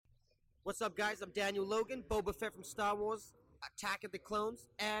What's up, guys? I'm Daniel Logan, Boba Fett from Star Wars, Attack of the Clones,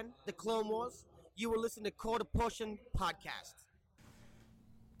 and The Clone Wars. You will listen to Quarter Portion Podcast.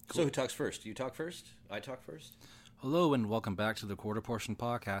 So who talks first? You talk first? I talk first? Hello and welcome back to the Quarter Portion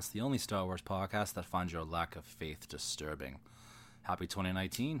Podcast, the only Star Wars podcast that finds your lack of faith disturbing. Happy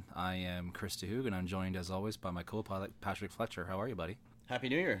 2019. I am Chris DeHoog, and I'm joined as always by my co-pilot Patrick Fletcher. How are you, buddy? Happy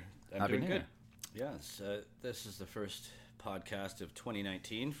New Year. I'm Happy doing New good. Year. Yes, this is the first podcast of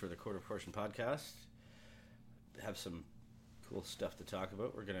 2019 for the Quarter Portion Podcast. Have some cool stuff to talk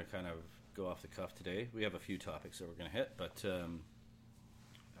about. We're going to kind of go off the cuff today. We have a few topics that we're going to hit, but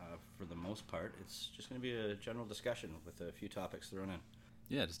for the most part, it's just going to be a general discussion with a few topics thrown in.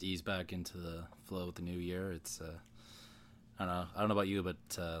 Yeah, just ease back into the flow with the new year. It's I don't know about you, but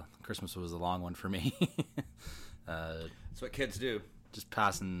Christmas was a long one for me. That's what kids do. Just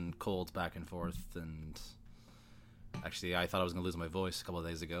passing colds back and forth, and actually I thought I was going to lose my voice a couple of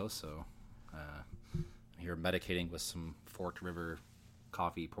days ago, so I'm here medicating with some Forked River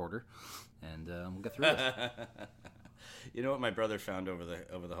coffee porter, and we'll get through it. You know what my brother found over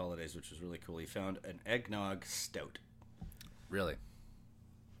the holidays, which was really cool? He found an eggnog stout. Really?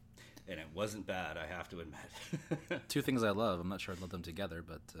 And it wasn't bad, I have to admit. Two things I love. I'm not sure I'd love them together,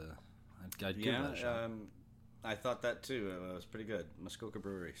 but I'd give that a shot. I thought that too. It was pretty good. Muskoka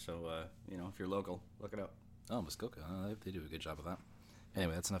Brewery. So, if you're local, look it up. Oh, Muskoka. They do a good job of that.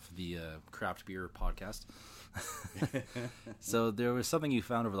 Anyway, that's enough of the craft beer podcast. So there was something you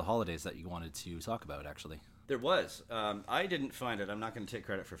found over the holidays that you wanted to talk about, actually. There was. I didn't find it. I'm not going to take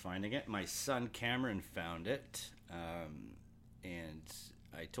credit for finding it. My son Cameron found it. And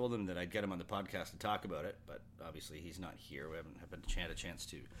I told him that I'd get him on the podcast to talk about it, but obviously he's not here. We haven't had a chance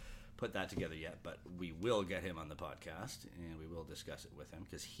to put that together yet, but we will get him on the podcast, and we will discuss it with him,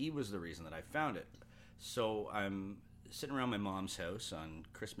 because he was the reason that I found it. So I'm sitting around my mom's house on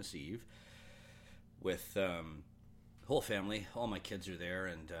Christmas Eve with whole family. All my kids are there,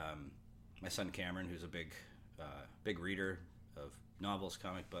 and my son Cameron, who's a big reader of novels,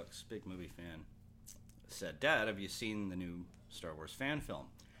 comic books, big movie fan, said, "Dad, have you seen the new Star Wars fan film?"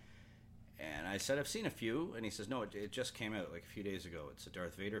 And I said, "I've seen a few." And he says, "No, it just came out like a few days ago. It's a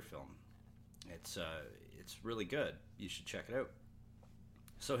Darth Vader film. It's really good. You should check it out."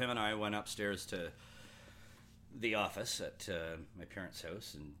 So him and I went upstairs to the office at my parents'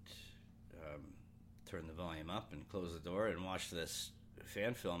 house and turned the volume up and closed the door and watched this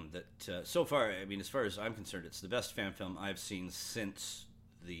fan film that, so far, I mean, as far as I'm concerned, it's the best fan film I've seen since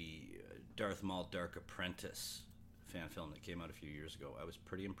the Darth Maul Dark Apprentice fan film that came out a few years ago. I was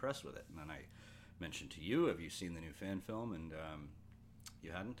pretty impressed with it. And then I mentioned to you, have you seen the new fan film? And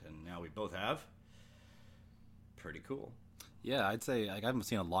you hadn't, and now we both have. Pretty cool. Yeah, I'd say I haven't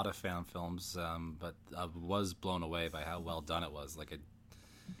seen a lot of fan films, but I was blown away by how well done it was.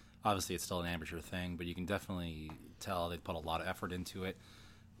 Obviously, it's still an amateur thing, but you can definitely tell they put a lot of effort into it.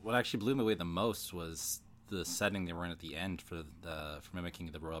 What actually blew me away the most was the setting they were in at the end for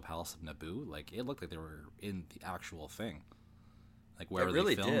mimicking the Royal Palace of Naboo. Like, it looked like they were in the actual thing, like wherever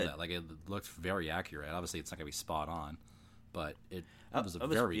really they filmed did. that. Like, it looked very accurate. Obviously, it's not gonna be spot on, but it was a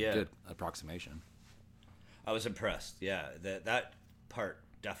very good approximation. I was impressed. Yeah, that part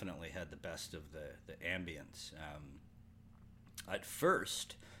definitely had the best of the ambience. At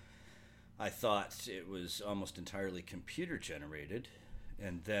first, I thought it was almost entirely computer generated,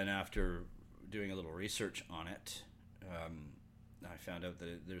 and then after doing a little research on it, I found out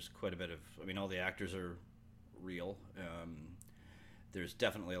that there's quite a bit of, I mean, all the actors are real. There's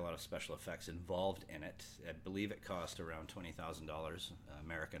definitely a lot of special effects involved in it. I believe it cost around $20,000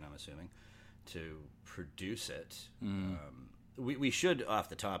 American, I'm assuming, to produce it. We should, off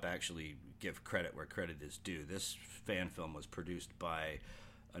the top, actually give credit where credit is due. This fan film was produced by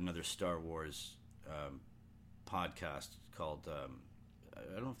another Star Wars podcast called,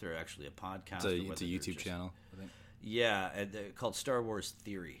 I don't know if they're actually a podcast. It's a YouTube channel, I think. Yeah, called Star Wars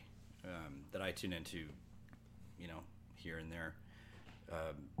Theory, that I tune into, here and there.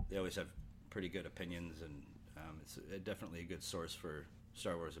 They always have pretty good opinions, and it's definitely a good source for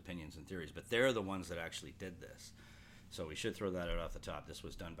Star Wars opinions and theories. But they're the ones that actually did this, so we should throw that out off the top. This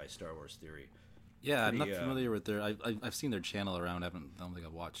was done by Star Wars Theory. Yeah, I'm not familiar with their. I've seen their channel around. I don't think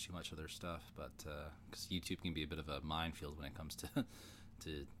I've watched too much of their stuff, but because YouTube can be a bit of a minefield when it comes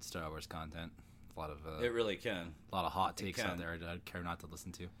to Star Wars content. A lot of it really can. A lot of hot takes out there I'd care not to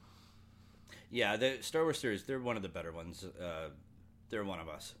listen to. Yeah, the Star Wars series, they're one of the better ones. They're one of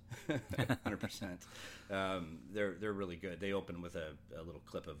us, 100%. They're really good. They open with a little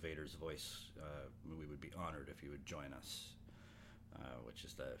clip of Vader's voice. We would be honored if you would join us, which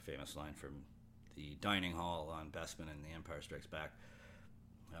is the famous line from the dining hall on Bespin in The Empire Strikes Back.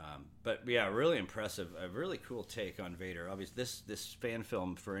 But yeah, really impressive. A really cool take on Vader. Obviously, this fan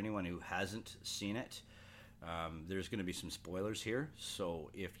film, for anyone who hasn't seen it, there's going to be some spoilers here. So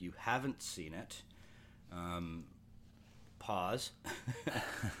if you haven't seen it, pause.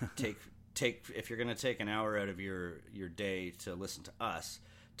 take if you're going to take an hour out of your day to listen to us,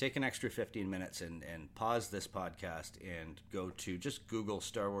 take an extra 15 minutes and pause this podcast and go to just Google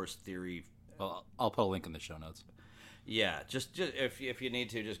Star Wars Theory. Well, I'll put a link in the show notes. Yeah, just if you need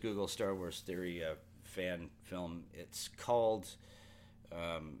to, just Google Star Wars Theory fan film. It's called,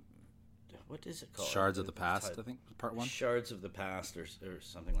 what is it called? Shards of the Past, I think, part 1. Shards of the Past, or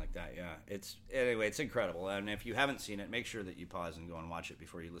something like that. Yeah, it's incredible. And if you haven't seen it, make sure that you pause and go and watch it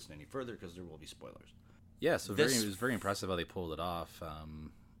before you listen any further, because there will be spoilers. Yeah, so it was very impressive how they pulled it off.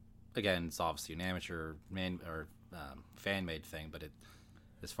 Again, it's obviously an amateur fan-made thing, but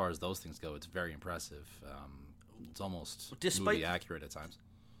as far as those things go, it's very impressive. It's almost movie accurate at times.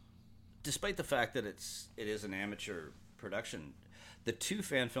 Despite the fact that it is an amateur production, the two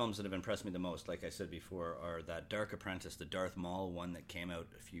fan films that have impressed me the most, like I said before, are that Dark Apprentice, the Darth Maul one that came out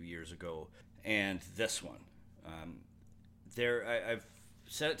a few years ago, and this one. I've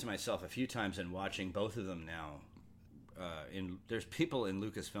said it to myself a few times in watching both of them now. There's people in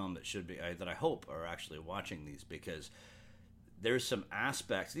Lucasfilm that I hope are actually watching these, because there's some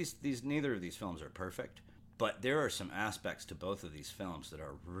aspects. These neither of these films are perfect, but there are some aspects to both of these films that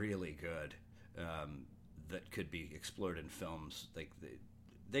are really good, that could be explored in films. Like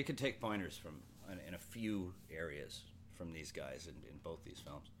they could take pointers in a few areas from these guys in both these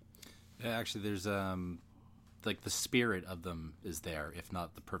films. Yeah, actually, there's like the spirit of them is there, if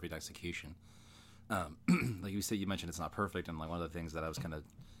not the perfect execution. Like you mentioned, it's not perfect, and like one of the things that I was kind of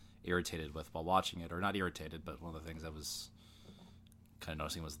irritated with while watching it, or not irritated, but one of the things I was kind of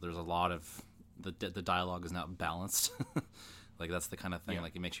noticing was there's a lot of the dialogue is not balanced. Like that's the kind of thing,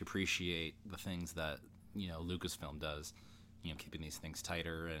 like it makes you appreciate the things that Lucasfilm does, keeping these things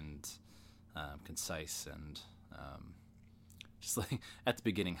tighter and concise, and just like at the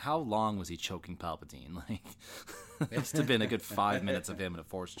beginning, how long was he choking Palpatine? Like it must have been a good 5 minutes of him in a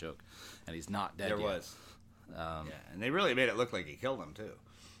Force choke, and he's not dead. There yet. was, and they really made it look like he killed him too.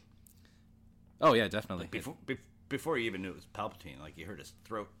 Oh yeah, definitely. Like before you even knew it was Palpatine, like you heard his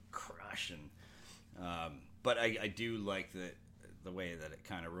throat crush, and but I do like the way that it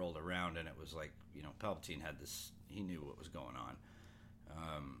kind of rolled around, and it was like Palpatine had this, he knew what was going on,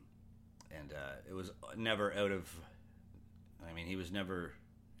 and it was never out of. I mean, he was never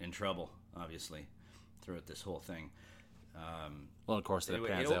in trouble, obviously, throughout this whole thing. Well, of course, it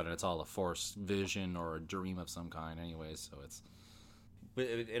pans out, and it's all a Force vision or a dream of some kind, anyways. So it's. But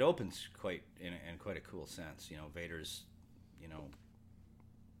it opens in quite a cool sense. Vader's,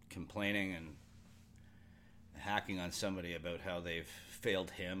 complaining and hacking on somebody about how they've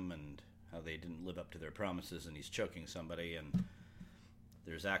failed him and how they didn't live up to their promises, and he's choking somebody. And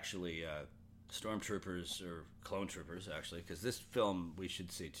there's actually stormtroopers, or clone troopers, actually, because this film, we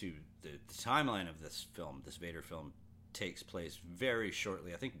should say too, the timeline of this film, this Vader film, takes place very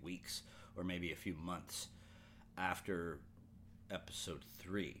shortly, I think weeks or maybe a few months after Episode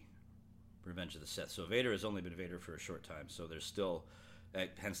 3, Revenge of the Sith. So Vader has only been Vader for a short time, so there's still,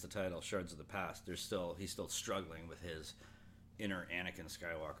 hence the title, Shards of the Past, he's still struggling with his inner Anakin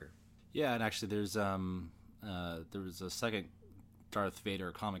Skywalker. Yeah, and actually there was a second Darth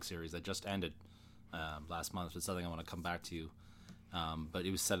Vader comic series that just ended last month. It's something I want to come back to, but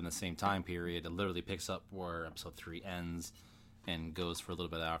it was set in the same time period. It literally picks up where Episode 3 ends and goes for a little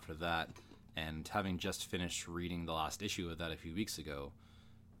bit after that. And having just finished reading the last issue of that a few weeks ago,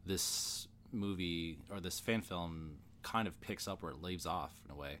 this movie, or this fan film, kind of picks up where it leaves off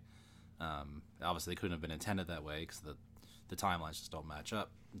in a way. Obviously, they couldn't have been intended that way because the timelines just don't match up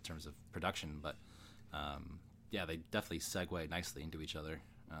in terms of production. But yeah, they definitely segue nicely into each other.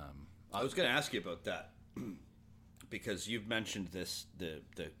 I was going to ask you about that because you've mentioned this this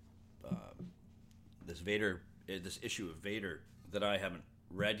Vader, this issue of Vader that I haven't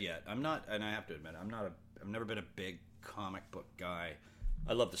read yet. I'm not, and I have to admit, I've never been a big comic book guy.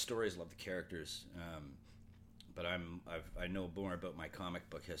 I love the stories, love the characters, but I know more about my comic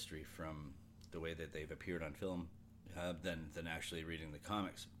book history from the way that they've appeared on film than actually reading the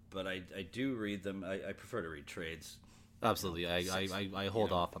comics. But I do read them. I prefer to read trades. Absolutely, I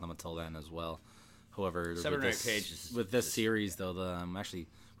hold off on them until then as well. However, 7 or 8 pages with this series, though, actually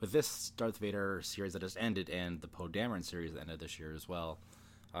with this Darth Vader series that just ended and the Poe Dameron series that ended this year as well,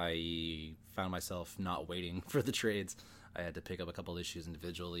 I found myself not waiting for the trades. I had to pick up a couple issues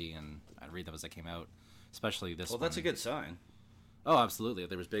individually, and I'd read them as they came out, especially this one. Well, that's a good sign. Oh, absolutely.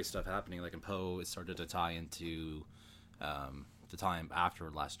 There was big stuff happening. Like in Poe, it started to tie into the time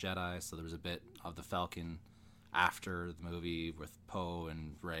after Last Jedi, so there was a bit of the Falcon after the movie with Poe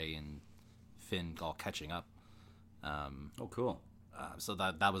and Rey and Finn all catching up. Oh, cool. So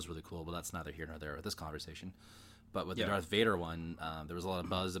that was really cool, but that's neither here nor there with this conversation. But with the Darth Vader one, there was a lot of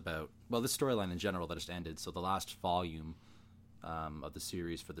buzz about, well, this storyline in general that just ended. So the last volume of the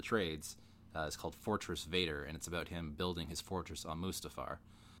series for the trades is called Fortress Vader, and it's about him building his fortress on Mustafar.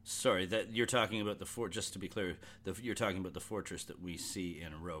 Sorry, that you're talking about just to be clear, you're talking about the fortress that we see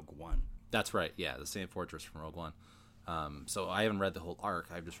in Rogue One. That's right, yeah, the same fortress from Rogue One. So I haven't read the whole arc.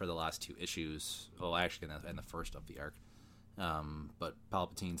 I've just read the last 2 issues. Well, actually, in the first of the arc. But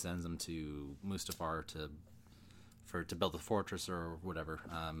Palpatine sends him to Mustafar to build the fortress or whatever,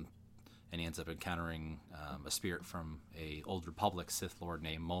 and he ends up encountering a spirit from a old Republic Sith Lord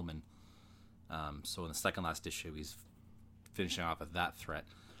named Momin. So in the second last issue, he's finishing off with that threat,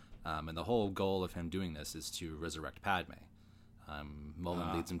 and the whole goal of him doing this is to resurrect Padme.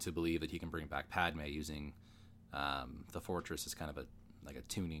 Momin leads him to believe that he can bring back Padme using the fortress as kind of like a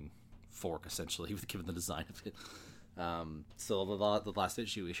tuning fork, essentially, given the design of it. So the last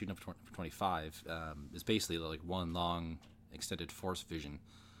issue number 25, is basically like one long extended Force vision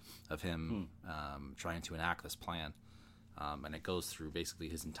of him trying to enact this plan, and it goes through basically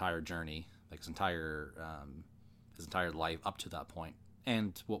his entire journey, like his entire life up to that point,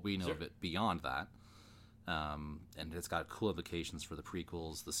 and what we know of it beyond that. And it's got cool implications for the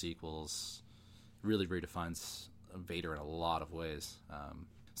prequels, the sequels. Really redefines Vader in a lot of ways.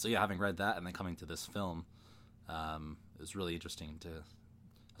 So yeah, having read that and then coming to this film, it was really interesting to.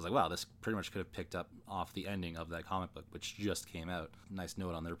 I was like, wow, this pretty much could have picked up off the ending of that comic book, which just came out. Nice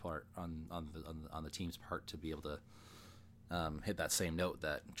note on their part, on the team's part, to be able to hit that same note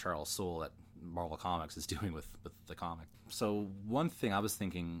that Charles Soule at Marvel Comics is doing with the comic. So one thing I was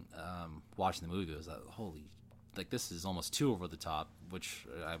thinking watching the movie was that, this is almost too over the top, which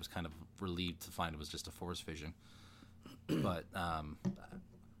I was kind of relieved to find it was just a Force vision. But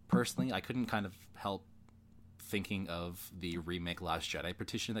personally, I couldn't kind of help thinking of the remake Last Jedi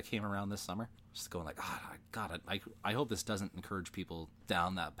petition that came around this summer. Just going like, I hope this doesn't encourage people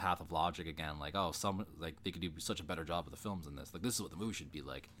down that path of logic again. Like, they could do such a better job of the films in this. Like, this is what the movie should be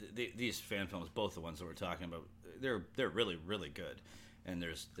like. These fan films, both the ones that we're talking about, they're really, really good. And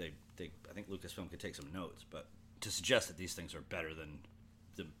I think Lucasfilm could take some notes, but to suggest that these things are better than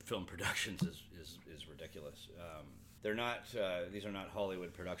the film productions is ridiculous. They're not. These are not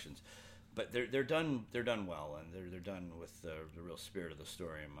Hollywood productions. But they're done well, and they're done with the real spirit of the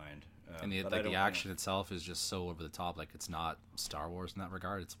story in mind. And the action itself is just so over the top. Like, it's not Star Wars in that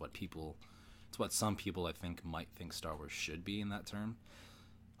regard. It's what some people I think might think Star Wars should be in that term.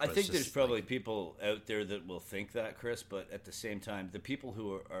 I think there's probably people out there that will think that, Chris. But at the same time, the people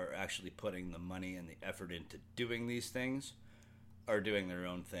who are actually putting the money and the effort into doing these things are doing their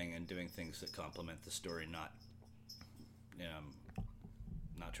own thing and doing things that complement the story, not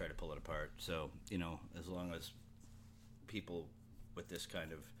try to pull it apart. So, as long as people with this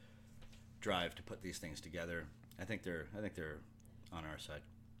kind of drive to put these things together, I think they're on our side.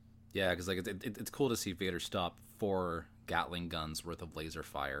 Yeah, because it's cool to see Vader stop 4 Gatling guns worth of laser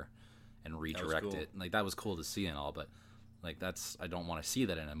fire and redirect it. Like, that was cool to see and all, but I don't want to see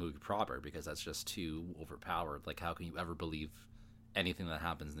that in a movie proper, because that's just too overpowered. Like, how can you ever believe anything that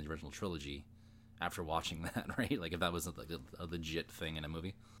happens in the original trilogy after watching that, right? Like, if that was a legit thing in a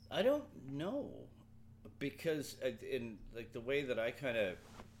movie. I don't know, because in the way that I kind of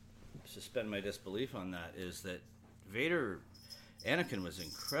suspend my disbelief on that is that Anakin was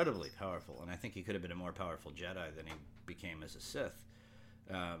incredibly powerful, and I think he could have been a more powerful Jedi than he became as a Sith.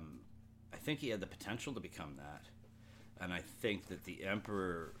 I think he had the potential to become that, and I think that the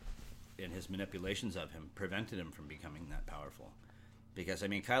Emperor, in his manipulations of him, prevented him from becoming that powerful. Because,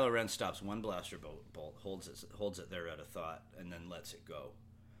 Kylo Ren stops one blaster bolt, holds it there out of thought, and then lets it go.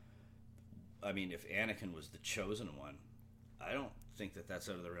 If Anakin was the chosen one, I don't think that that's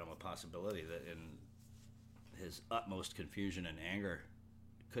out of the realm of possibility, that in his utmost confusion and anger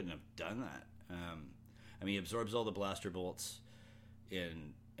couldn't have done that. He absorbs all the blaster bolts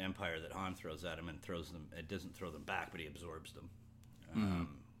in Empire that Han throws at him and throws them. It doesn't throw them back, but he absorbs them.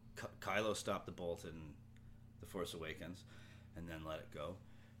 Kylo stopped the bolt in The Force Awakens and then let it go.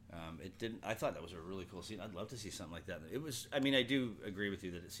 It didn't. I thought that was a really cool scene. I'd love to see something like that. It was. I do agree with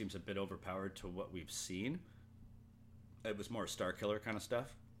you that it seems a bit overpowered to what we've seen. It was more Star Killer kind of stuff.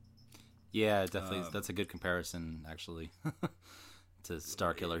 Yeah, definitely. That's a good comparison, actually, to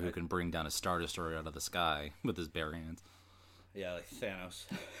Star Killer, who can bring down a Star Destroyer out of the sky with his bare hands. Yeah, like Thanos.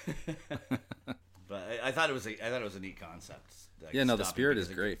 But I thought it was a neat concept. The spirit is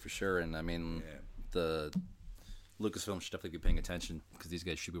great for sure, and the Lucasfilm should definitely be paying attention because these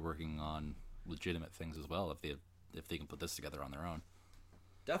guys should be working on legitimate things as well if they can put this together on their own.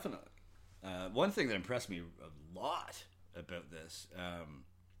 Definitely. One thing that impressed me a lot about this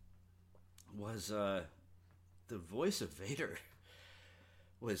was the voice of Vader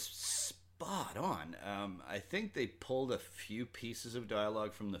was spot on. I think they pulled a few pieces of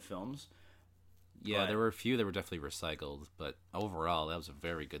dialogue from the films. Yeah, there were a few that were definitely recycled, but overall, that was a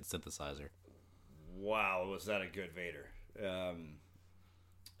very good synthesizer. Wow, was that a good Vader?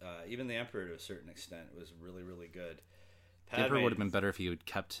 Even the Emperor, to a certain extent, was really, really good. The Emperor would have been better if he had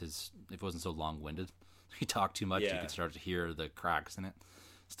kept if it wasn't so long-winded. If he talked too much, you could start to hear the cracks in it.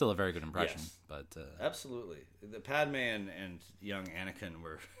 Still a very good impression, yes, but absolutely. The Padme and young Anakin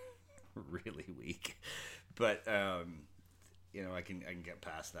were really weak, but I can get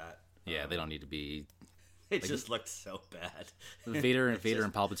past that. Yeah, they don't need to be. It just looked so bad. Vader and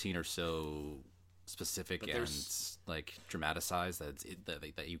Palpatine are so specific and like dramatized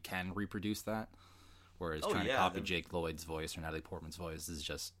that you can reproduce that. Whereas trying to copy Jake Lloyd's voice or Natalie Portman's voice is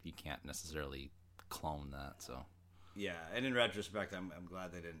just, you can't necessarily clone that. So yeah, and in retrospect, I'm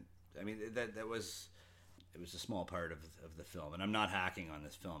glad they didn't. I mean, it was a small part of the film, and I'm not hacking on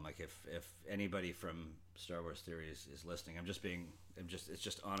this film. Like if anybody from Star Wars Theory is listening, it's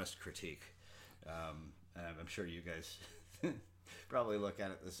just honest critique. And I'm sure you guys probably look at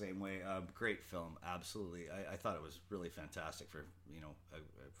it the same way. Great film, absolutely. I thought it was really fantastic for a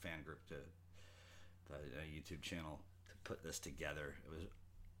fan group to a YouTube channel to put this together. It was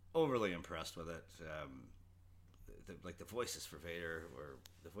overly impressed with it. The voices for Vader, or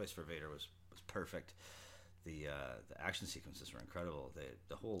the voice for Vader was perfect. The action sequences were incredible.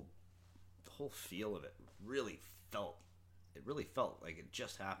 The whole feel of it really felt like it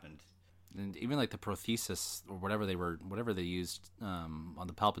just happened. And even like the prothesis or whatever they used on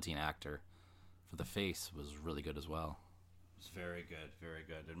the Palpatine actor for the face was really good as well. It was very good, very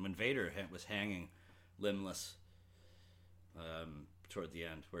good. And when Vader was hanging limbless toward the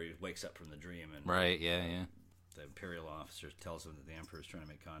end, where he wakes up from the dream, and the Imperial officer tells him that the Emperor is trying to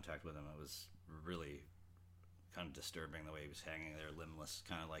make contact with him, it was really kind of disturbing the way he was hanging there limbless,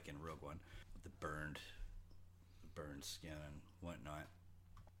 kind of like in Rogue One, with the burned skin and whatnot.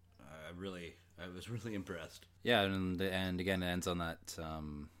 I was really impressed. Yeah, and again, it ends on that,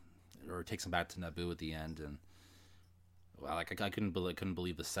 or it takes him back to Naboo at the end, and wow, like I couldn't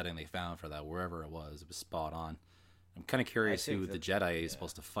believe the setting they found for that, wherever it was. It was spot on. I'm kind of curious who the Jedi is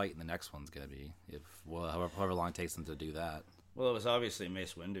supposed to fight in the next one's going to be, however long it takes them to do that. Well, it was obviously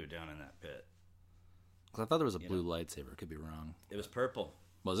Mace Windu down in that pit. Because I thought there was a blue lightsaber. Could be wrong. It was purple.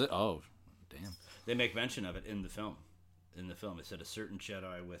 Was it? Oh, damn. They make mention of it in the film. It said a certain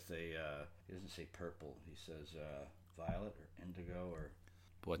Jedi with a. He doesn't say purple. He says violet or indigo or.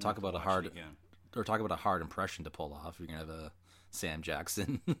 Boy, talk about a hard impression to pull off. You're gonna have a Sam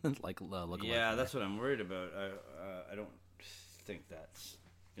Jackson look. Yeah, that's what I'm worried about. I don't think that's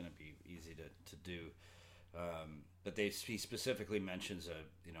gonna be easy to do. But he specifically mentions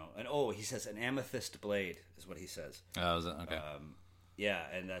he says an amethyst blade is what he says. Oh, is it? Okay. Yeah,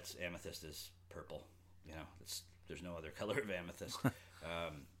 and that's amethyst is purple. There's no other color of amethyst.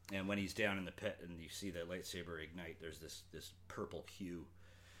 And when he's down in the pit and you see the lightsaber ignite, there's this purple hue.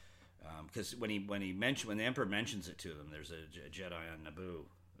 Because when the Emperor mentions it to them, there's a Jedi on Naboo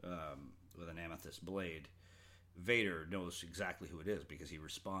with an amethyst blade. Vader knows exactly who it is because he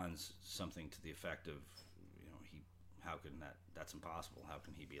responds something to the effect of, how can that's impossible. How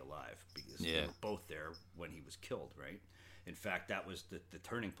can he be alive? Because they were both there when he was killed, right? In fact, that was the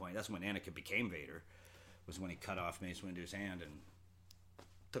turning point. That's when Anakin became Vader, was when he cut off Mace Windu's hand and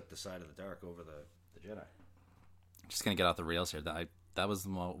took the side of the dark over the Jedi. Just going to get off the rails here. That was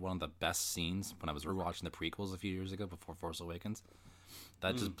one of the best scenes when I was rewatching the prequels a few years ago before Force Awakens.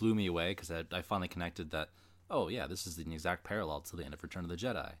 That just blew me away because I finally connected that, oh yeah, this is the exact parallel to the end of Return of the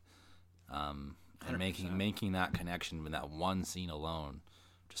Jedi. And making that connection with that one scene alone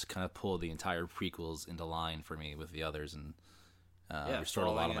just kind of pulled the entire prequels into line for me with the others and restored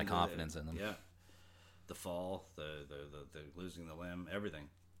a lot of my confidence in them. Yeah, the fall, the losing the limb, everything.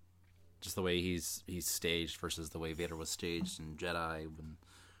 Just the way he's staged versus the way Vader was staged in Jedi, and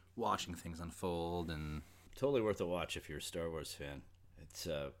watching things unfold, and totally worth a watch if you're a Star Wars fan. It's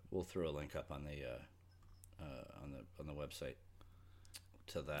we'll throw a link up on the website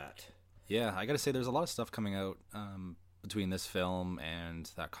to that. Yeah, I got to say, there's a lot of stuff coming out between this film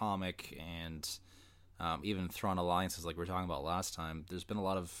and that comic, and even Thrawn Alliances, like we were talking about last time. There's been a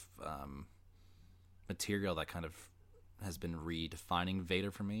lot of material that kind of has been redefining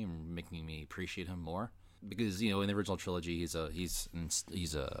Vader for me and making me appreciate him more. Because in the original trilogy, he's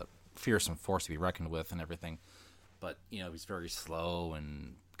a fearsome force to be reckoned with and everything. but he's very slow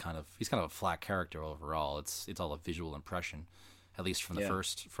and he's kind of a flat character overall. It's all a visual impression, at least from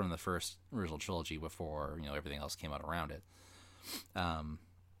the first original trilogy before everything else came out around it.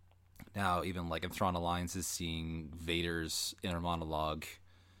 Now even like in Thrawn Alliance is seeing Vader's inner monologue,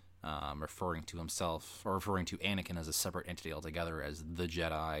 referring to himself or referring to Anakin as a separate entity altogether as the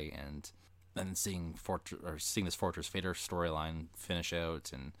Jedi, and then seeing this Fortress Vader storyline finish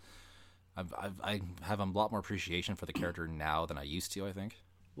out, and I have a lot more appreciation for the character now than I used to, I think.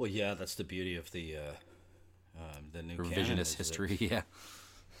 Well, yeah, that's the beauty of the new revisionist history.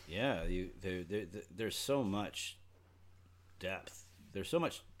 Yeah, there's so much depth. There's so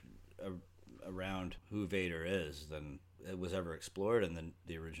much around who Vader is than it was ever explored in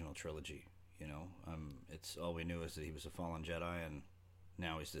the original trilogy. It's all we knew is that he was a fallen Jedi, and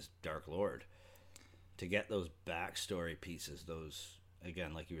now he's this Dark Lord. To get those backstory pieces, those,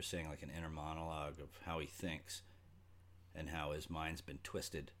 again, like you were saying, like an inner monologue of how he thinks and how his mind's been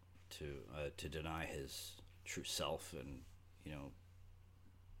twisted to deny his true self and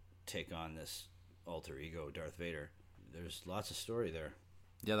take on this alter ego Darth Vader. There's lots of story there.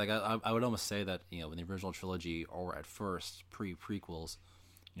 Yeah, like I would almost say that in the original trilogy, or at first prequels,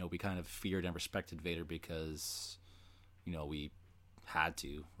 we kind of feared and respected Vader because we had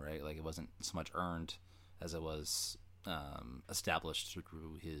to, right? Like it wasn't so much earned as it was established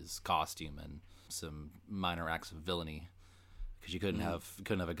through his costume and some minor acts of villainy, because you couldn't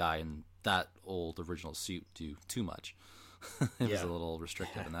have a guy in that old original suit do too much. It was a little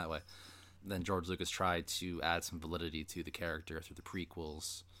restrictive in that way. Then George Lucas tried to add some validity to the character through the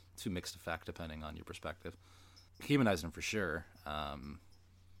prequels, to mixed effect depending on your perspective. Humanized him for sure,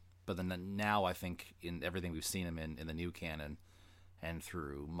 but then now I think in everything we've seen him in the new canon and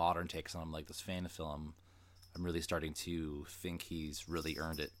through modern takes on him like this fan film, I'm really starting to think he's really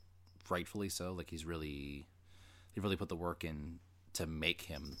earned it, rightfully so. Like they really put the work in to make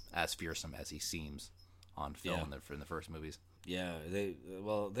him as fearsome as he seems on film in the first movies. Yeah,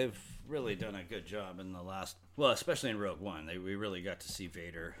 they've really done a good job in the last, especially in Rogue One. We really got to see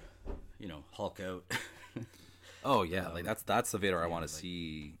Vader, Hulk out. Oh yeah, like that's the Vader I want to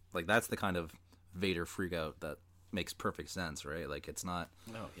see. Like that's the kind of Vader freak out that makes perfect sense, right? Like it's not.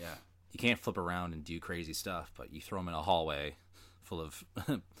 Oh yeah. You can't flip around and do crazy stuff, but you throw him in a hallway full of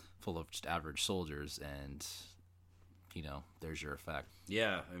just average soldiers, and there's your effect.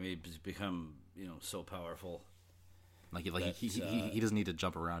 Yeah, I mean, he's become so powerful. Like he doesn't need to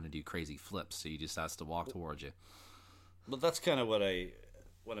jump around and do crazy flips, so he just has to walk towards you. Well, that's kind of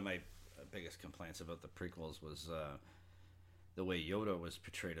one of my biggest complaints about the prequels was the way Yoda was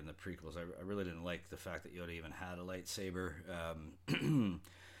portrayed in the prequels. I really didn't like the fact that Yoda even had a lightsaber.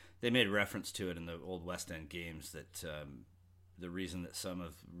 They made reference to it in the old West End games that the reason that some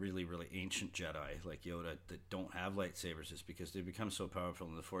of really, really ancient Jedi like Yoda that don't have lightsabers is because they've become so powerful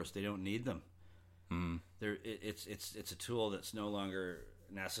in the Force they don't need them. It's a tool that's no longer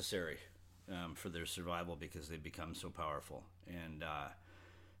necessary for their survival because they've become so powerful, and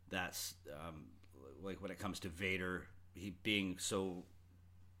that's like when it comes to Vader, he being so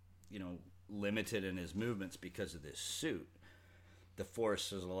limited in his movements because of this suit. The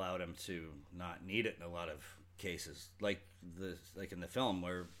Force has allowed him to not need it in a lot of cases, like in the film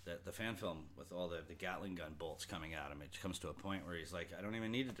where the fan film with all the Gatling gun bolts coming at him. It comes to a point where he's like, I don't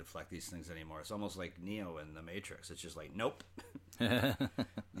even need to deflect these things anymore. It's almost like Neo in the Matrix. It's just like, nope.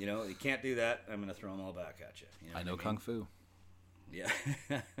 You can't do that. I'm going to throw them all back at you. I know Kung Fu. Yeah.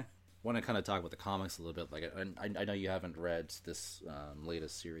 Want to kind of talk about the comics a little bit. Like I know you haven't read this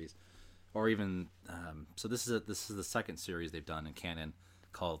latest series, or even so. This is the second series they've done in canon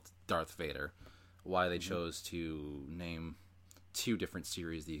called Darth Vader. Why they chose to name two different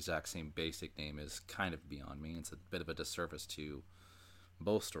series the exact same basic name is kind of beyond me. It's a bit of a disservice to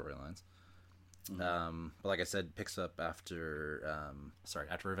both storylines. But like I said, picks up after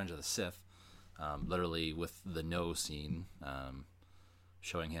Revenge of the Sith, literally with the no scene,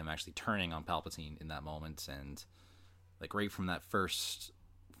 showing him actually turning on Palpatine in that moment, and like right from that first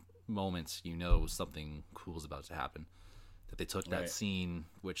moment, something cool is about to happen. That they took that scene,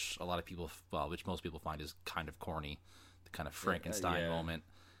 which most people find is kind of corny, the kind of Frankenstein moment,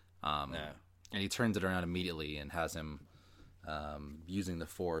 and he turns it around immediately and has him using the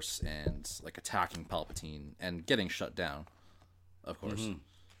Force and like attacking Palpatine and getting shut down, of course.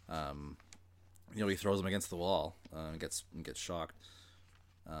 He throws him against the wall and gets shocked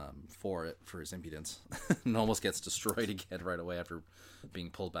for his impudence and almost gets destroyed again right away after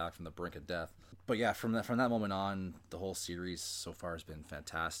being pulled back from the brink of death. But yeah, from that moment on, the whole series so far has been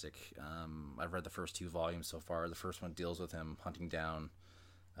fantastic. I've read the first 2 volumes so far. The first one deals with him hunting down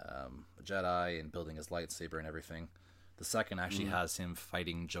a Jedi and building his lightsaber and everything. The second actually has him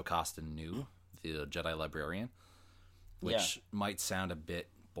fighting Jocasta Nu, the Jedi librarian, which might sound a bit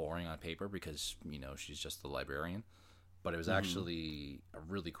boring on paper because, she's just the librarian. But it was actually a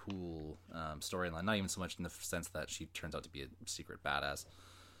really cool storyline, not even so much in the sense that she turns out to be a secret badass,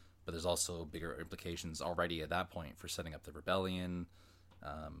 but there's also bigger implications already at that point for setting up the rebellion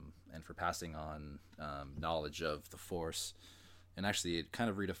and for passing on knowledge of the Force. And actually, it kind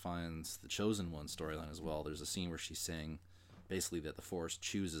of redefines the Chosen One storyline as well. There's a scene where she's saying basically that the Force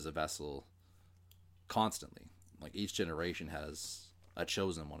chooses a vessel constantly. Like each generation has a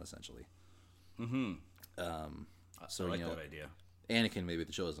Chosen One, essentially. Mm-hmm. So, I like that idea. Anakin may be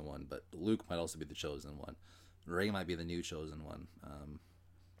the Chosen One, but Luke might also be the Chosen One. Rey might be the new Chosen One.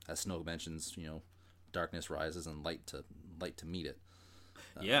 As Snoke mentions, darkness rises and light to meet it.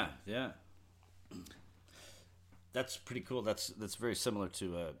 Yeah. That's pretty cool. That's very similar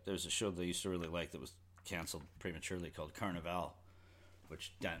to there's a show that I used to really like that was canceled prematurely called Carnival,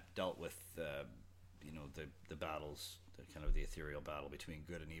 which dealt with the battles, kind of the ethereal battle between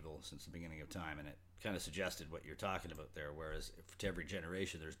good and evil since the beginning of time, and it kind of suggested what you're talking about there. Whereas to every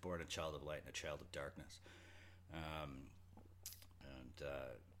generation, there's born a child of light and a child of darkness, and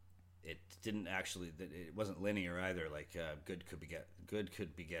it didn't actually. It wasn't linear either. Like good could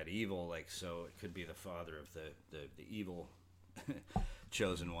beget evil. Like so, it could be the father of the evil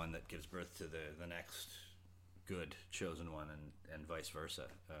chosen one that gives birth to the next good chosen one, and vice versa.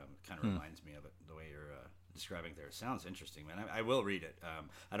 Kind of reminds me of it the way you're describing there. It sounds interesting, man. I will read it.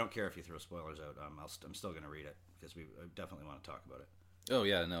 I don't care if you throw spoilers out. I'm still going to read it because I definitely want to talk about it. Oh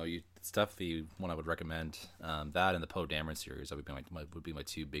yeah, no, it's definitely one I would recommend. That and the Poe Dameron series would be my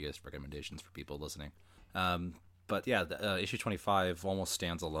two biggest recommendations for people listening. But yeah, issue 25 almost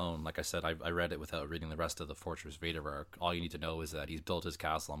stands alone. Like I said, I read it without reading the rest of the Fortress Vader arc. All you need to know is that he's built his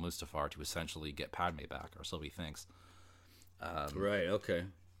castle on Mustafar to essentially get Padme back, or so he thinks. Right. Okay.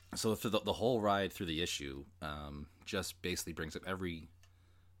 So for the whole ride through the issue, just basically brings up every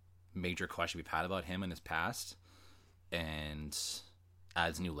major question we've had about him in his past, and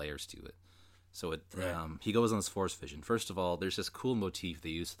adds new layers to it. So he goes on this Force vision. First of all, there's this cool motif they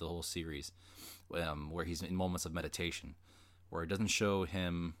use through the whole series, where he's in moments of meditation, where it doesn't show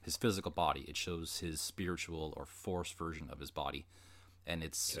him his physical body; it shows his spiritual or Force version of his body, and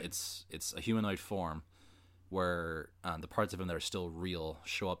it's a humanoid form, where the parts of him that are still real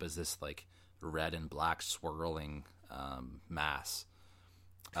show up as this like red and black swirling mass.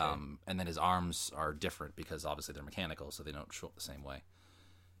 Okay. And then his arms are different because obviously they're mechanical, so they don't show up the same way.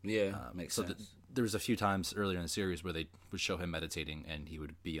 Yeah, makes sense. So there was a few times earlier in the series where they would show him meditating, and he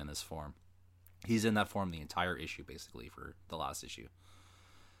would be in this form. He's in that form the entire issue, basically, for the last issue.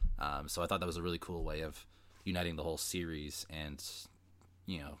 So I thought that was a really cool way of uniting the whole series, and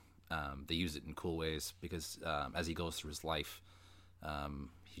they use it in cool ways because as he goes through his life,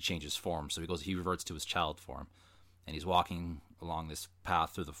 he changes form. So he reverts to his child form, and he's walking along this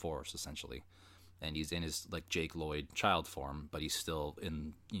path through the Force, essentially. And he's in his like Jake Lloyd child form, but he's still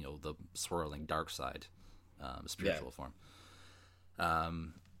in the swirling dark side, spiritual form.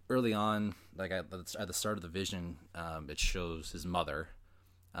 Early on, like at the start of the vision, it shows his mother,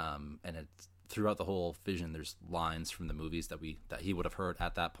 and throughout the whole vision, there's lines from the movies that he would have heard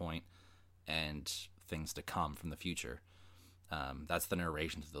at that point, and things to come from the future. That's the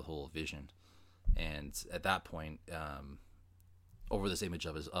narration to the whole vision, and at that point. Over this image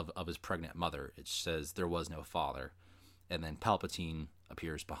of his pregnant mother, it says there was no father, and then Palpatine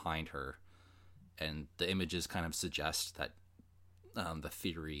appears behind her, and the images kind of suggest that the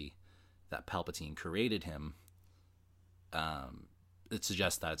theory that Palpatine created him, it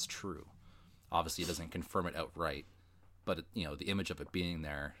suggests that it's true. Obviously, it doesn't confirm it outright, but the image of it being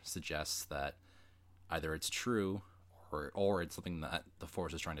there suggests that either it's true, or it's something that the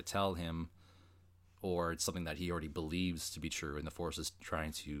Force is trying to tell him. Or it's something that he already believes to be true, and the Force is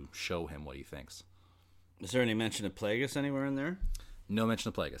trying to show him what he thinks. Is there any mention of Plagueis anywhere in there? No mention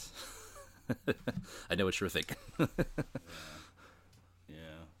of Plagueis. I know what you were thinking. Yeah.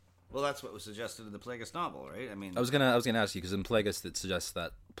 Well, that's what was suggested in the Plagueis novel, right? I mean, I was gonna ask you because in Plagueis it suggests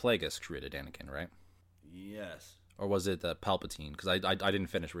that Plagueis created Anakin, right? Yes. Or was it Palpatine? Because I didn't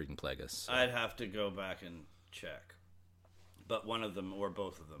finish reading Plagueis. So. I'd have to go back and check, but one of them or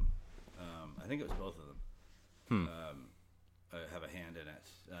both of them. I think it was both of them. Have a hand in it.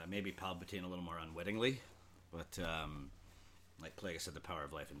 Maybe Palpatine a little more unwittingly, but like Plagueis had the power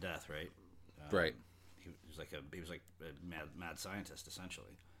of life and death, right? Right. He was like a mad scientist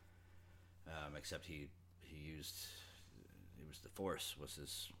essentially. Except he used the Force was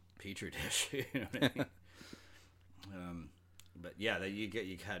his petri dish. You know what I mean? But yeah, that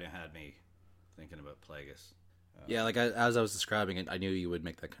you kind of had me thinking about Plagueis. Yeah, like as I was describing it, I knew you would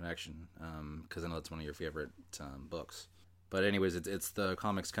make that connection because I know it's one of your favorite books. But anyways, it's the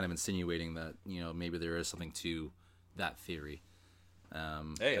comics kind of insinuating that maybe there is something to that theory.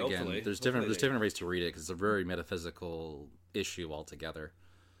 Hey, again, hopefully, there's different ways to read it because it's a very metaphysical issue altogether.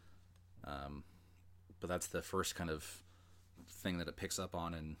 But that's the first kind of thing that it picks up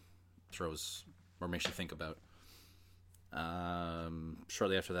on and throws or makes you think about.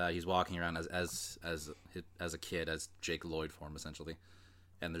 Shortly after that, he's walking around as a kid, as Jake Lloyd form essentially,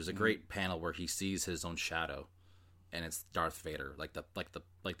 and there's a great panel where he sees his own shadow, and it's Darth Vader, like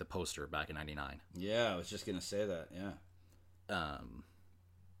the poster back in '99. Yeah, I was just gonna say that. Yeah.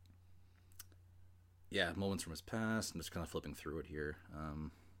 Yeah, moments from his past. I'm just kind of flipping through it here.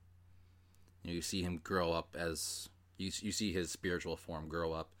 You see him grow up as you see his spiritual form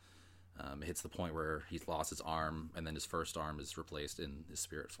grow up. It hits the point where he's lost his arm, and then his first arm is replaced in his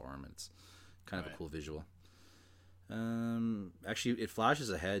spirit form. It's kind of a cool visual. Actually, it flashes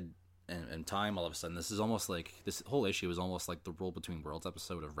ahead in time all of a sudden. This is almost like this whole issue is almost like the Roll Between Worlds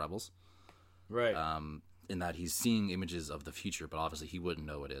episode of Rebels, right? In that he's seeing images of the future, but obviously he wouldn't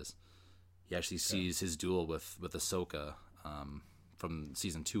know what it is. He actually sees his duel with Ahsoka from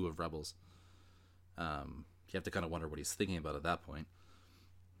season 2 of Rebels. You have to kind of wonder what he's thinking about at that point.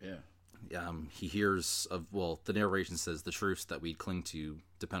 Yeah. He hears of, the narration says the truths that we cling to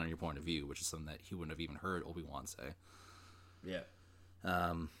depend on your point of view, which is something that he wouldn't have even heard Obi-Wan say.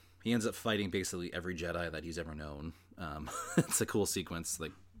 Yeah. He ends up fighting basically every Jedi that he's ever known. It's a cool sequence.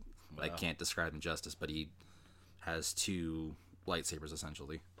 Like, wow. I can't describe in justice, but he has 2 lightsabers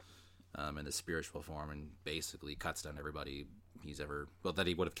essentially, in his spiritual form, and basically cuts down everybody that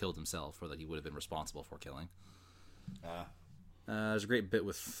he would have killed himself, or that he would have been responsible for killing. There's a great bit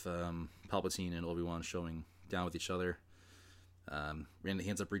with Palpatine and Obi-Wan showing down with each other. He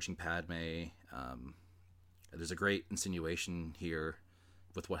ends up reaching Padme. There's a great insinuation here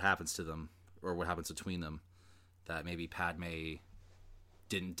with what happens to them, or what happens between them, that maybe Padme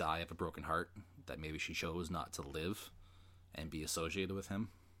didn't die of a broken heart, that maybe she chose not to live and be associated with him.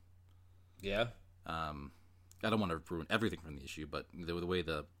 Yeah. I don't want to ruin everything from the issue, but the way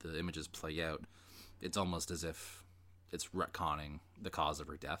the images play out, it's almost as if it's retconning the cause of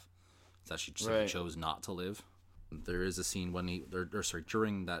her death. It's that she chose not to live. There is a scene when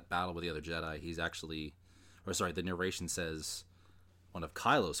during that battle with the other Jedi, the narration says one of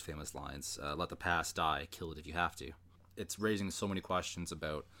Kylo's famous lines, "Let the past die, kill it if you have to." It's raising so many questions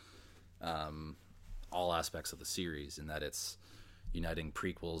about all aspects of the series, in that it's uniting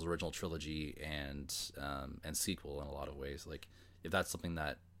prequels, original trilogy, and sequel in a lot of ways. Like, if that's something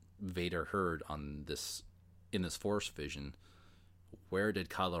that Vader heard in this Force vision, where did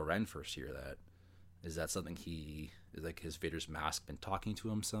Kylo Ren first hear that? Is that something has Vader's mask been talking to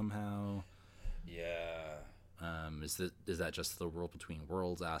him somehow? Yeah. Is that just the World Between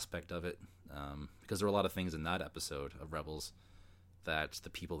Worlds aspect of it? Because there were a lot of things in that episode of Rebels that the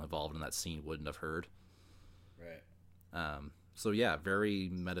people involved in that scene wouldn't have heard. Right. So yeah, very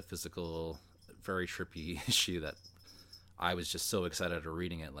metaphysical, very trippy issue that I was just so excited after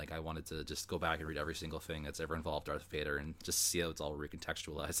reading it. Like, I wanted to just go back and read every single thing that's ever involved Darth Vader and just see how it's all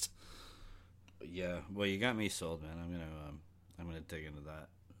recontextualized. Yeah, well, you got me sold, man. I'm gonna dig into that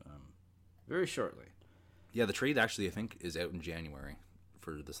very shortly. Yeah, the trade actually, I think, is out in January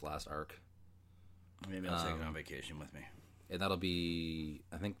for this last arc. Maybe I'll take it on vacation with me. And that'll be,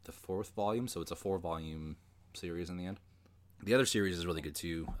 I think, the 4th volume, so it's a 4-volume series in the end. The other series is really good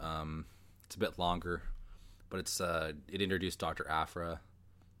too. It's a bit longer, but it introduced Dr. Aphra.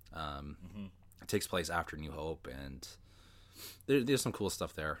 It takes place after New Hope, and there's some cool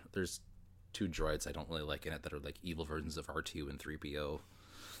stuff there. There's 2 droids I don't really like in it that are like evil versions of R2 and 3PO.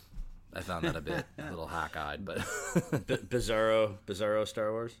 I found that a little hack-eyed, but Bizarro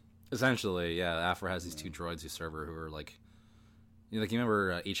Star Wars. Essentially, yeah. Aphra has these 2 droids who serve her, who are like, you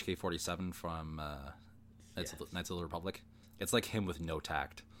remember HK-47 from Knights of the Republic? It's like him with no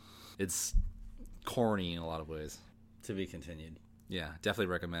tact. It's corny in a lot of ways. To be continued. Yeah,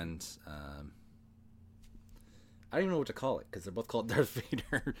 definitely recommend. I don't even know what to call it, because they're both called Darth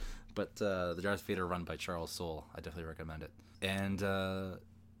Vader, but the Darth Vader run by Charles Soule, I definitely recommend it. And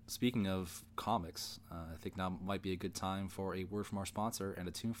speaking of comics, I think now might be a good time for a word from our sponsor and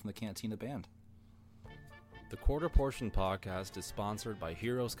a tune from the Cantina Band. The Quarter Portion podcast is sponsored by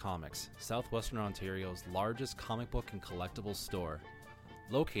Heroes Comics, Southwestern Ontario's largest comic book and collectibles store.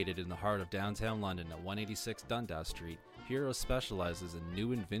 Located in the heart of downtown London at 186 Dundas Street, Heroes specializes in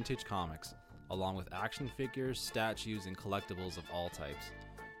new and vintage comics, along with action figures, statues, and collectibles of all types.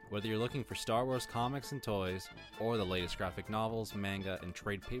 Whether you're looking for Star Wars comics and toys, or the latest graphic novels, manga, and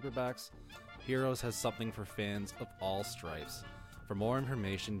trade paperbacks, Heroes has something for fans of all stripes. For more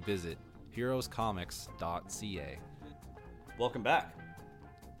information, visit heroescomics.ca. Welcome back.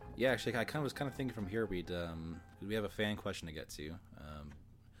 Yeah, actually, I was thinking from here we have a fan question to get to,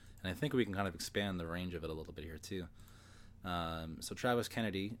 and I think we can kind of expand the range of it a little bit here too. So Travis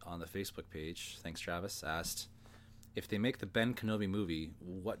Kennedy on the Facebook page, thanks Travis, asked, if they make the Ben Kenobi movie,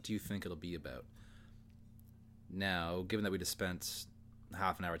 what do you think it'll be about? Now, given that we just spent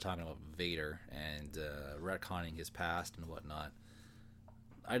half an hour talking about Vader and retconning his past and whatnot,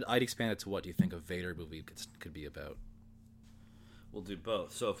 I'd expand it to what do you think a Vader movie could be about? We'll do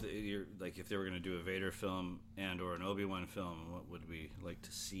both. So if they were going to do a Vader film and or an Obi-Wan film, what would we like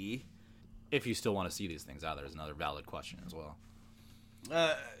to see? If you still want to see these things out there is another valid question as well.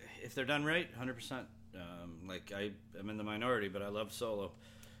 If they're done right, 100%. I am in the minority, but I loved Solo.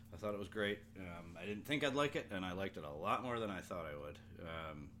 I thought it was great. I didn't think I'd like it, and I liked it a lot more than I thought I would.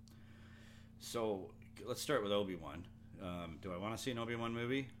 So let's start with Obi-Wan. Do I want to see an Obi-Wan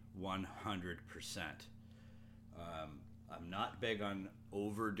movie? 100%. I'm not big on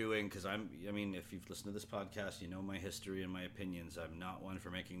overdoing, because if you've listened to this podcast, you know my history and my opinions. I'm not one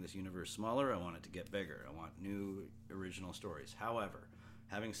for making this universe smaller. I want it to get bigger. I want new original stories. However,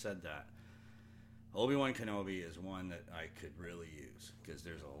 having said that, Obi-Wan Kenobi is one that I could really use, because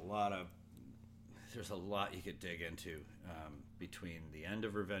there's a lot you could dig into between the end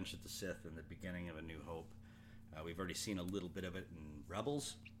of Revenge of the Sith and the beginning of A New Hope. We've already seen a little bit of it in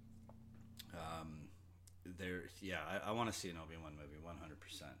Rebels. I want to see an Obi-Wan movie,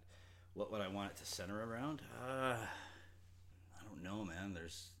 100%. What would I want it to center around? I don't know, man.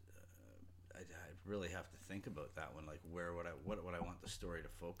 I really have to think about that one. Like, what would I want the story to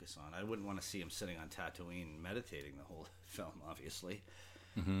focus on? I wouldn't want to see him sitting on Tatooine meditating the whole film, obviously.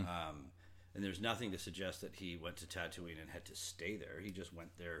 Mm-hmm. And there's nothing to suggest that he went to Tatooine and had to stay there. He just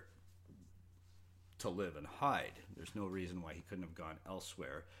went there to live and hide. There's no reason why he couldn't have gone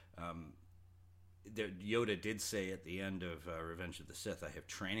elsewhere. Yoda did say at the end of Revenge of the Sith, I have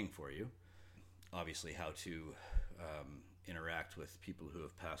training for you. Obviously, how to interact with people who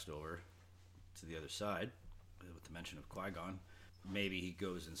have passed over to the other side, with the mention of Qui-Gon. Maybe he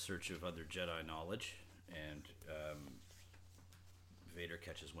goes in search of other Jedi knowledge, and Vader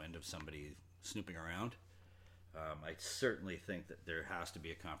catches wind of somebody snooping around. I certainly think that there has to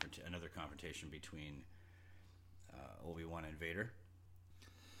be another confrontation between Obi-Wan and Vader.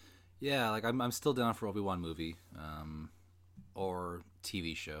 Yeah, like I'm still down for Obi-Wan movie or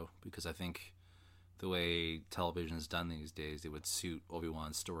TV show, because I think the way television is done these days, it would suit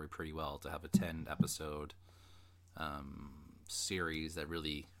Obi-Wan's story pretty well to have a 10-episode series that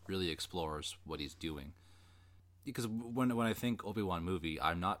really explores what he's doing. Because when I think Obi-Wan movie,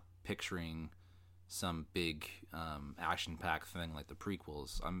 I'm not picturing some big action-packed thing like the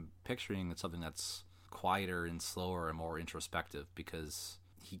prequels. I'm picturing something that's quieter and slower and more introspective, because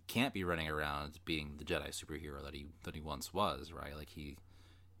he can't be running around being the Jedi superhero that he once was, right? Like, he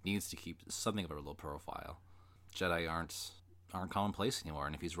needs to keep something of a low profile. Jedi aren't commonplace anymore,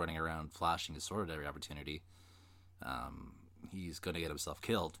 and if he's running around flashing his sword at every opportunity, he's going to get himself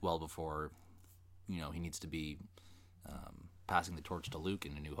killed well before he needs to be passing the torch to Luke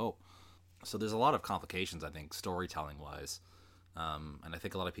in A New Hope. So there's a lot of complications, I think, storytelling wise, and I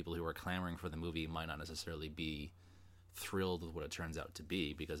think a lot of people who are clamoring for the movie might not necessarily be thrilled with what it turns out to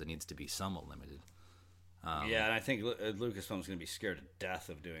be, because it needs to be somewhat limited. And I think Lucasfilm's going to be scared to death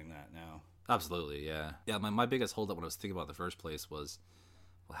of doing that now. Absolutely, yeah. My biggest holdup when I was thinking about it in the first place was,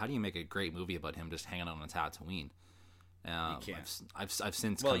 well, how do you make a great movie about him just hanging out on a Tatooine? You can't. I've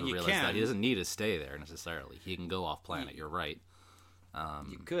since come to realize that he doesn't need to stay there necessarily. He can go off planet. You're right.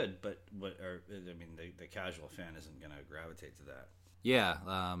 You could, but the casual fan isn't going to gravitate to that. Yeah,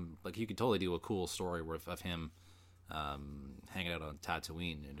 like you could totally do a cool story of him hanging out on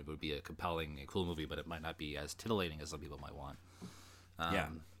Tatooine, and it would be a cool movie, but it might not be as titillating as some people might want.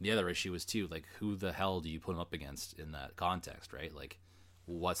 The other issue is too, like, who the hell do you put him up against in that context, right? Like,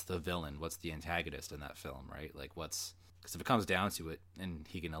 what's the villain? What's the antagonist in that film, right? Like, because if it comes down to it, and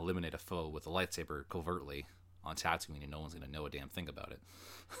he can eliminate a foe with a lightsaber covertly on Tatooine, and no one's going to know a damn thing about it.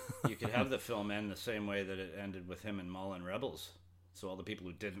 You could have the film end the same way that it ended with him and Maul in Rebels, so all the people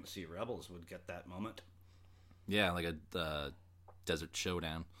who didn't see Rebels would get that moment. Yeah, like a desert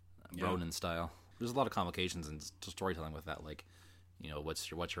showdown, Ronin style. There's a lot of complications in storytelling with that, like,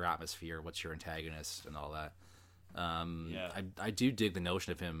 what's your atmosphere, what's your antagonist, and all that. I do dig the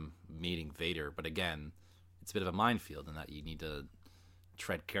notion of him meeting Vader, but again, it's a bit of a minefield in that you need to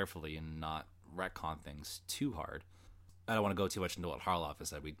tread carefully and not retcon things too hard. I don't want to go too much into what Harloff has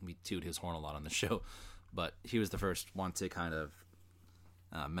said. We toot his horn a lot on the show, but he was the first one to kind of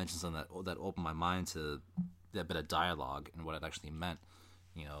mention something that opened my mind to that bit of dialogue and what it actually meant.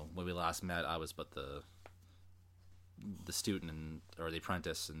 You know, when we last met, I was but the student or the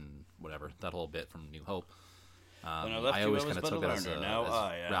apprentice and whatever, that whole bit from New Hope. I always kind of took that as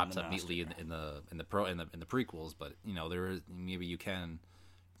wrapped up neatly in the prequels, but you know, maybe you can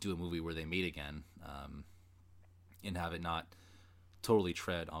do a movie where they meet again, and have it not totally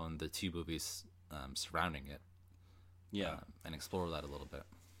tread on the two movies surrounding it. Yeah, and explore that a little bit.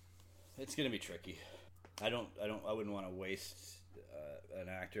 It's gonna be tricky. I wouldn't want to waste an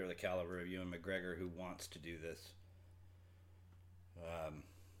actor of the caliber of Ewan McGregor who wants to do this.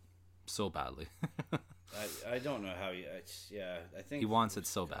 So badly. I don't know how I think he wants it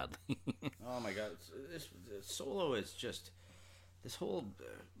so badly. Oh my god, this Solo is just, this whole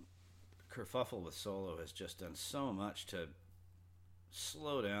kerfuffle with Solo has just done so much to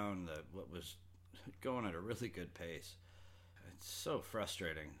slow down what was going at a really good pace. It's so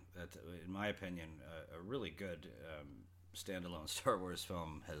frustrating that, in my opinion, a really good standalone Star Wars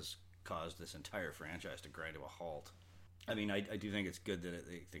film has caused this entire franchise to grind to a halt. I mean, I do think it's good that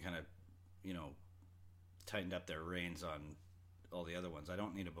they kind of, you know, tightened up their reins on all the other ones. I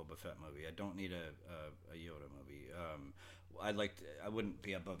don't need a Boba Fett movie. I don't need a Yoda movie. I wouldn't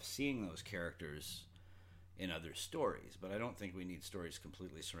be above seeing those characters in other stories, but I don't think we need stories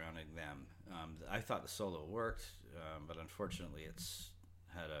completely surrounding them. I thought the Solo worked, but unfortunately it's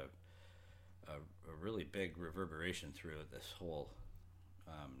had a really big reverberation through this whole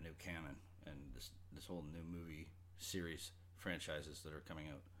new canon and this whole new movie series franchises that are coming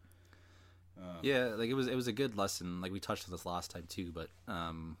out. Yeah, like it was a good lesson. Like we touched on this last time too, but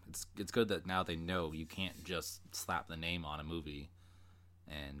it's good that now they know you can't just slap the name on a movie,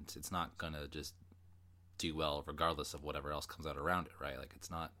 and it's not gonna just do well regardless of whatever else comes out around it, right? Like it's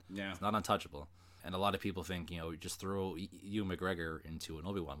not untouchable. And a lot of people think, you know, just throw Ewan McGregor into an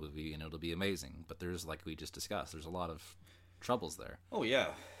Obi-Wan movie and it'll be amazing. But there's, like we just discussed, there's a lot of troubles there. Oh yeah,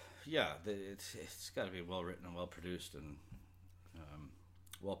 it's got to be well written and well produced and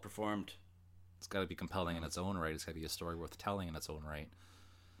well performed. It's got to be compelling in its own right. It's got to be a story worth telling in its own right.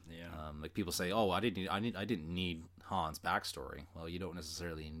 Yeah. Like people say, oh, I didn't need Han's backstory. Well, you don't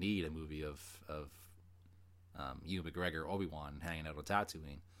necessarily need a movie of Ewan McGregor, Obi-Wan hanging out on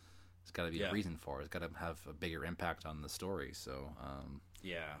Tatooine. It's got to be a reason for it. It's got to have a bigger impact on the story. So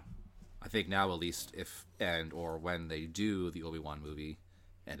I think now, at least, if or when they do the Obi-Wan movie,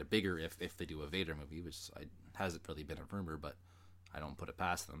 and a bigger if they do a Vader movie, which hasn't really been a rumor, but I don't put it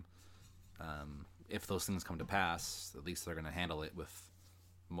past them. If those things come to pass, at least they're going to handle it with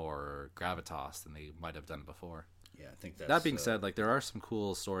more gravitas than they might have done before. Yeah, I think that being said, like there are some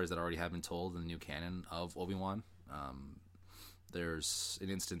cool stories that already have been told in the new canon of Obi-Wan. There's an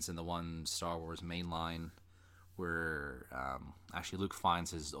instance in the one Star Wars mainline where actually Luke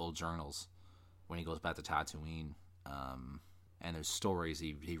finds his old journals when he goes back to Tatooine, and there's stories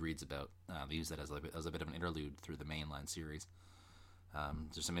he reads about. They use that as a bit of an interlude through the mainline series.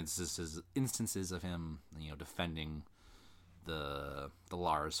 There's some instances of him, you know, defending the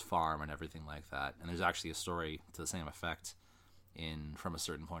Lars farm and everything like that. And there's actually a story to the same effect in From a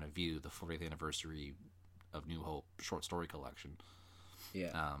Certain Point of View, the 40th anniversary of New Hope short story collection.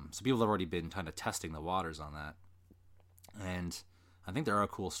 Yeah. So people have already been kind of testing the waters on that. And I think there are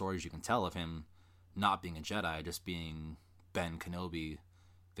cool stories you can tell of him not being a Jedi, just being Ben Kenobi,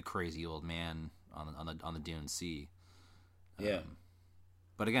 the crazy old man on the Dune Sea. Yeah.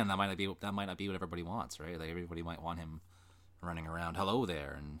 But again, that might not be what everybody wants, right? Like everybody might want him running around, hello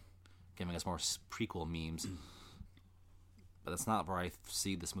there, and giving us more prequel memes. But that's not where I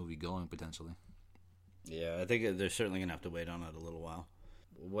see this movie going potentially. Yeah, I think they're certainly gonna have to wait on it a little while.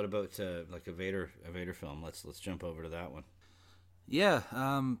 What about like a Vader film? Let's jump over to that one. Yeah,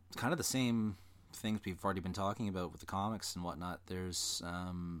 kind of the same things we've already been talking about with the comics and whatnot. There's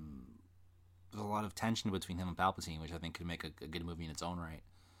a lot of tension between him and Palpatine, which I think could make a good movie in its own right.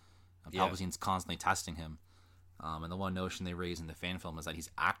 Palpatine's constantly testing him, and the one notion they raise in the fan film is that he's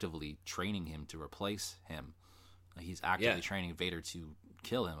actively training him to replace him. Like he's actively training Vader to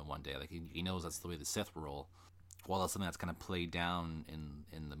kill him in one day. Like he knows that's the way the Sith roll. While that's something that's kind of played down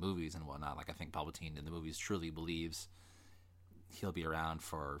in the movies and whatnot, like I think Palpatine in the movies truly believes he'll be around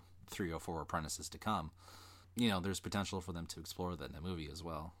for 3 or 4 apprentices to come. You know, there's potential for them to explore that in the movie as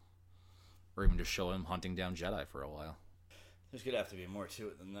well, or even just show him hunting down Jedi for a while. There's gonna have to be more to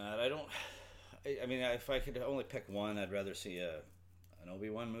it than that. I mean, if I could only pick one, I'd rather see an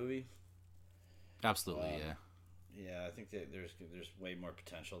Obi-Wan movie. Absolutely, Yeah, I think that there's way more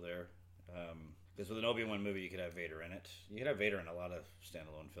potential there. Because with an Obi-Wan movie, you could have Vader in it. You could have Vader in a lot of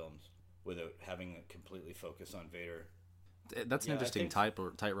standalone films without having a completely focus on Vader. That's an interesting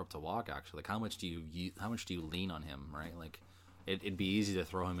tightrope to walk. Actually, like how much do you lean on him, right? Like, it'd be easy to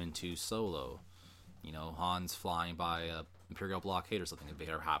throw him into Solo. You know, Han's flying by a Imperial blockade or something, and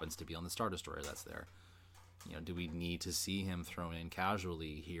Vader happens to be on the Star Destroyer that's there. You know, do we need to see him thrown in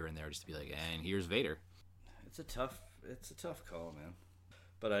casually here and there just to be like, and here's Vader? It's a tough call, man.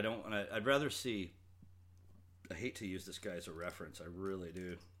 But I don't. I'd rather see. I hate to use this guy as a reference. I really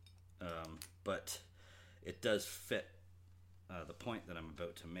do. But it does fit the point that I'm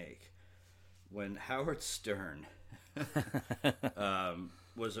about to make. When Howard Stern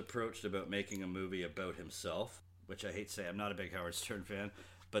was approached about making a movie about himself, which I hate to say, I'm not a big Howard Stern fan,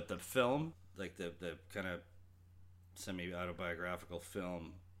 but the film, like the kind of semi-autobiographical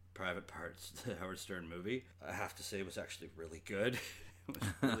film, Private Parts, the Howard Stern movie, I have to say it was actually really good. It was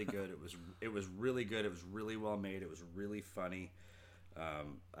really good. It was really good. It was really well made. It was really funny.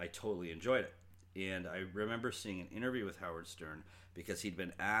 I totally enjoyed it. And I remember seeing an interview with Howard Stern because he'd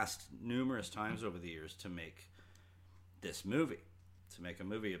been asked numerous times over the years to make this movie, to make a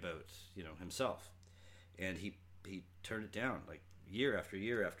movie about, you know, himself. And he turned it down, like, year after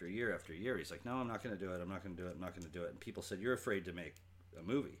year after year after year. He's like, no, I'm not going to do it. I'm not going to do it. I'm not going to do it. And people said, you're afraid to make a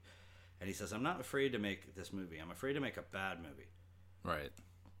movie. And he says, I'm not afraid to make this movie. I'm afraid to make a bad movie. Right.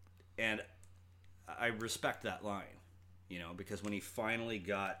 And I respect that line, you know, because when he finally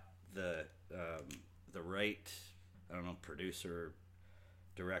got the right, I don't know, producer,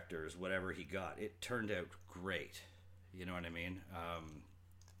 directors, whatever he got, it turned out great. You know what I mean?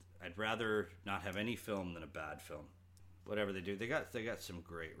 I'd rather not have any film than a bad film. Whatever they do, they got some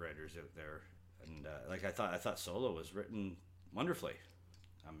great writers out there, and like I thought Solo was written wonderfully.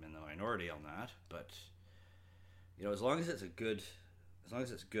 I'm in the minority on that, but you know, as long as it's good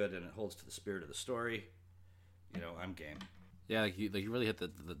and it holds to the spirit of the story, you know, I'm game. Yeah, like you really hit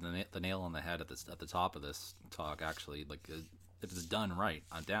the nail on the head at the top of this talk. Actually, like if it's done right,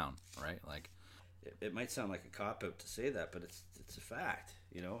 I'm down. Right, like it might sound like a cop out to say that, but it's a fact.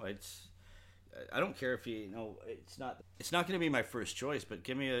 You know, I don't care if you know it's not going to be my first choice, but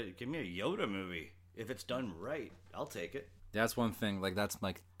give me a Yoda movie. If it's done right, I'll take it. That's one thing. Like that's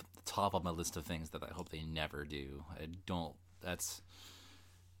like the top of my list of things that I hope they never do. I don't. That's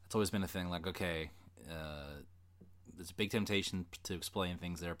always been a thing. Like okay, there's a big temptation to explain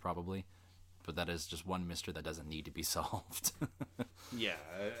things there probably, but that is just one mystery that doesn't need to be solved. Yeah,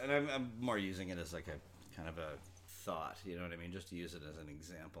 and I'm more using it as like a kind of a thought. You know what I mean? Just to use it as an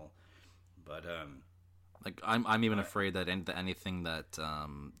example. But like I'm even afraid that anything that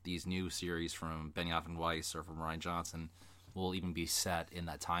these new series from Benioff and Weiss or from Rian Johnson will even be set in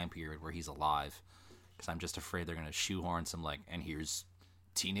that time period where he's alive, because I'm just afraid they're gonna shoehorn some like, and here's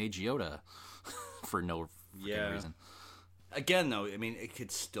teenage Yoda for no reason. Again, though, I mean, it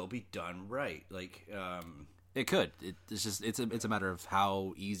could still be done right. Like it could. It's a matter of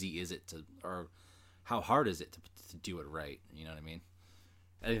how easy is it to, or how hard is it to do it right. You know what I mean?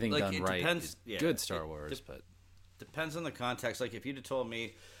 Anything like, done right depends, is good Star Wars, but depends on the context. Like if you'd have told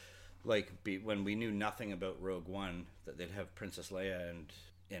me, like when we knew nothing about Rogue One, that they'd have Princess Leia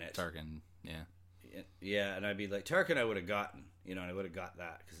in it, Tarkin, yeah, and I'd be like Tarkin, I would have gotten, you know, and I would have got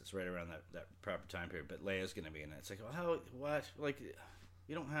that because it's right around that proper time period. But Leia's going to be in it. It's like, well, what? Like,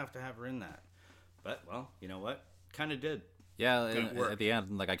 you don't have to have her in that. But well, you know what? Kind of did. Yeah, at the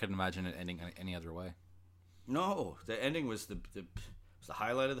end, like I couldn't imagine it ending any other way. No, the ending was the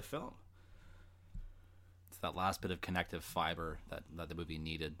highlight of the film. It's that last bit of connective fiber that the movie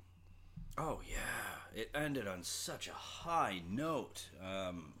needed. Oh yeah, it ended on such a high note.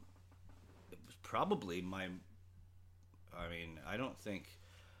 It was probably I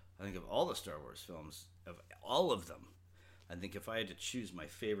think of all the Star Wars films, of all of them, I think if I had to choose my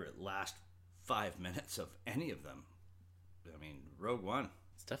favorite last 5 minutes of any of them, I mean, Rogue One.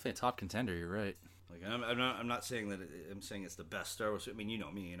 It's definitely a top contender. You're right. Like I'm not saying that I'm saying it's the best Star Wars. I mean, you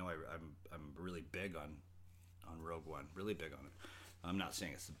know me. You know I'm really big on Rogue One. Really big on it. I'm not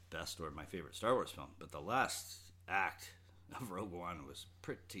saying it's the best or my favorite Star Wars film, but the last act of Rogue One was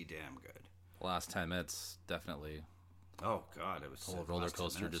pretty damn good. The last 10 minutes, definitely. Oh God, it was a whole roller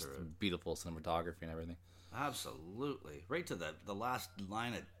coaster, just beautiful cinematography and everything. Absolutely, right to the last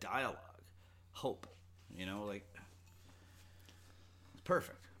line of dialogue. Hope, you know, like it's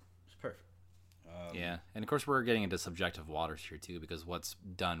perfect. It's perfect. Yeah, and of course we're getting into subjective waters here too, because what's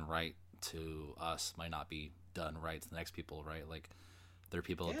done right to us might not be done right to the next people, right? Like there are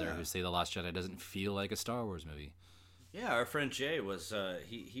people out there who say The Last Jedi doesn't feel like a Star Wars movie. Yeah, our friend Jay was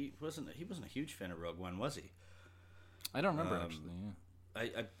he wasn't a huge fan of Rogue One, was he? I don't remember actually.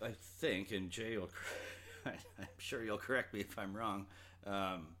 I think, and Jay will, I'm sure you'll correct me if I'm wrong,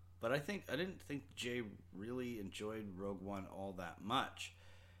 but I didn't think Jay really enjoyed Rogue One all that much.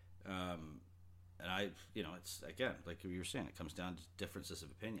 And it's, again, like you were saying, it comes down to differences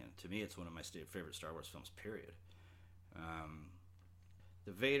of opinion. To me, it's one of my favorite Star Wars films, period.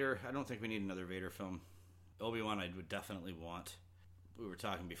 The Vader, I don't think we need another Vader film. Obi-Wan I would definitely want. We were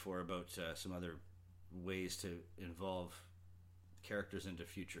talking before about some other ways to involve characters into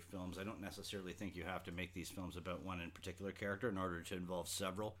future films. I don't necessarily think you have to make these films about one in particular character in order to involve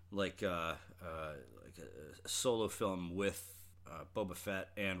several. Like a solo film with Boba Fett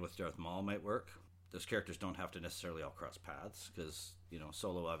and with Darth Maul might work. Those characters don't have to necessarily all cross paths, because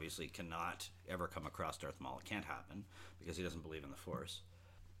Solo obviously cannot ever come across Darth Maul. It can't happen because he doesn't believe in the Force.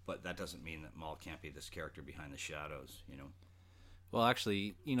 But that doesn't mean that Maul can't be this character behind the shadows. Well,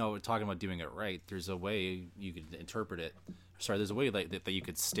 actually, talking about doing it right, there's a way you could interpret it. Sorry, there's a way that you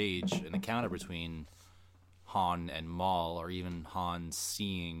could stage an encounter between Han and Maul, or even Han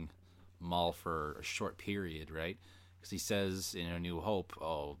seeing Maul for a short period, right? Because he says in A New Hope,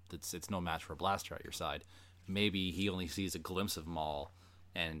 "Oh, it's no match for a blaster at your side." Maybe he only sees a glimpse of Maul,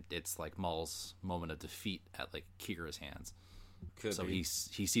 and it's like Maul's moment of defeat at like Kira's hands. Could so be. he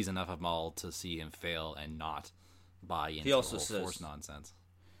sees enough of Maul to see him fail and not buy into the whole Force nonsense.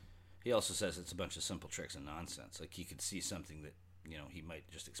 He also says it's a bunch of simple tricks and nonsense. Like he could see something that he might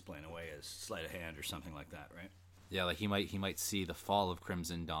just explain away as sleight of hand or something like that, right? Yeah, like he might see the fall of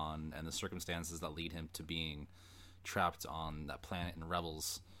Crimson Dawn and the circumstances that lead him to being trapped on that planet in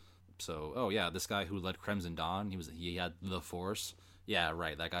Rebels. So, oh yeah, this guy who led Crimson Dawn, he had the Force. Yeah,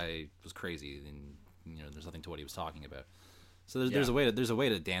 right. That guy was crazy, and there's nothing to what he was talking about. So there's a way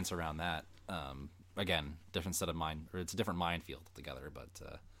to dance around that. Again, different set of mind, or it's a different minefield altogether. But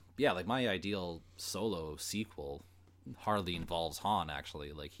yeah, like my ideal Solo sequel hardly involves Han.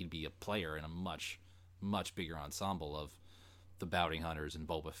 Actually, like he'd be a player in a much bigger ensemble of the bounty hunters and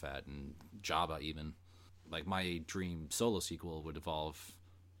Boba Fett and Jabba even. Like my dream Solo sequel would involve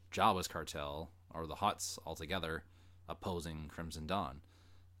Jabba's cartel or the Hutts altogether opposing Crimson Dawn,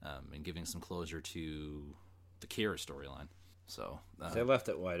 and giving some closure to the Kira storyline. So they left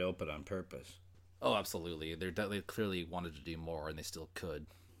it wide open on purpose. Oh, absolutely. They clearly wanted to do more, and they still could.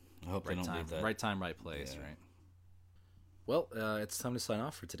 I hope they don't leave that. Right time, right place, right? Well, it's time to sign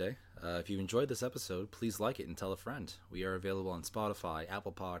off for today. If you enjoyed this episode, please like it and tell a friend. We are available on Spotify,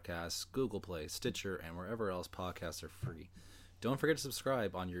 Apple Podcasts, Google Play, Stitcher, and wherever else podcasts are free. Don't forget to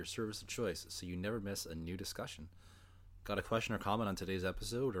subscribe on your service of choice so you never miss a new discussion. Got a question or comment on today's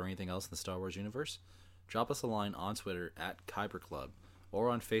episode or anything else in the Star Wars universe? Drop us a line on Twitter at Kyber Club or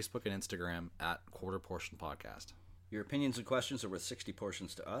on Facebook and Instagram at Quarter Portion Podcast. Your opinions and questions are worth 60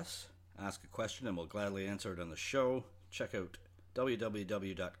 portions to us. Ask a question and we'll gladly answer it on the show. Check out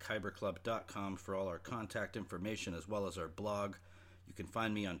www.kyberclub.com for all our contact information as well as our blog. You can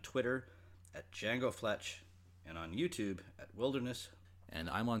find me on Twitter at Django Fletch and on YouTube at Wilderness. And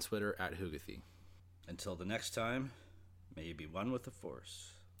I'm on Twitter at Hugathy. Until the next time, may you be one with the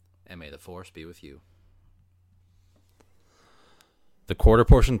Force. And may the Force be with you. The Quarter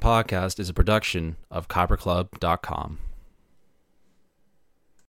Portion Podcast is a production of KyberClub.com.